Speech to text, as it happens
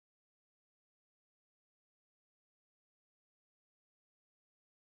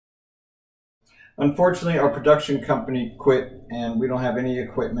Unfortunately, our production company quit and we don't have any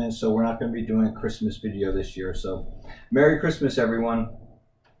equipment, so we're not going to be doing a Christmas video this year. So, Merry Christmas, everyone.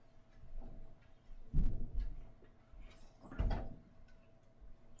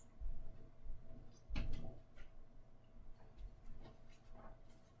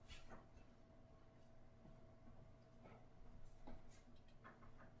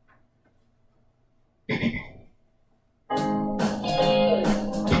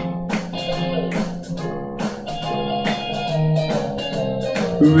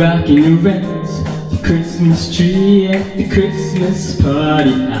 Rocking around the Christmas tree at the Christmas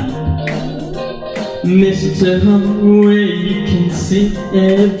party hop. Mistletoe where you can see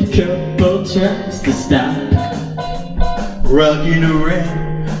every couple tries to stop. Rocking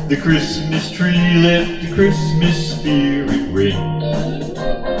around the Christmas tree, let the Christmas spirit ring.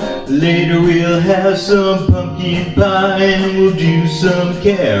 Later we'll have some pumpkin pie and we'll do some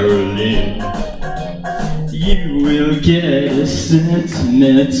caroling. You will get a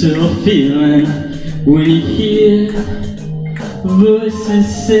sentimental feeling when you hear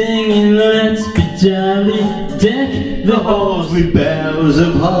voices singing, let's be jolly. Deck The halls with boughs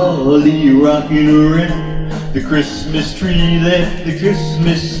of holly, rocking around the Christmas tree, let the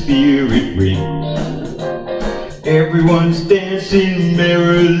Christmas spirit ring. Everyone's dancing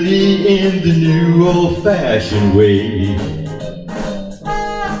merrily in the new old-fashioned way.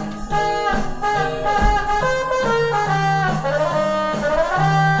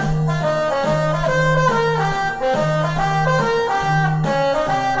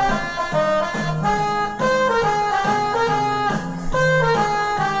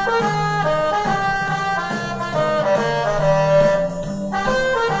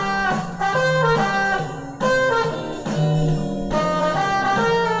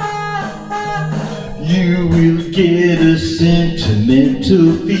 You will get a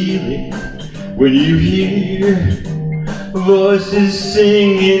sentimental feeling when you hear voices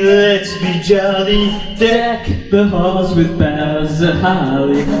singing, let's be jolly. Deck the halls with boughs of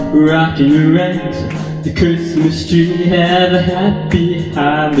holly, rocking around the Christmas tree. Have a happy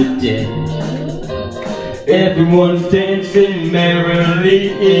holiday. Everyone's dancing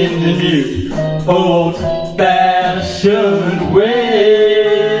merrily in the new old-fashioned way.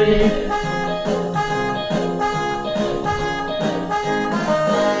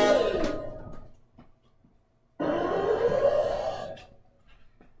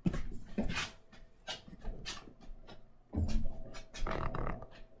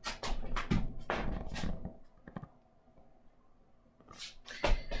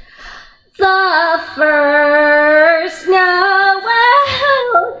 The first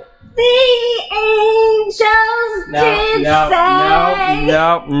Noel, the angels did say.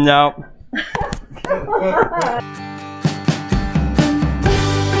 No.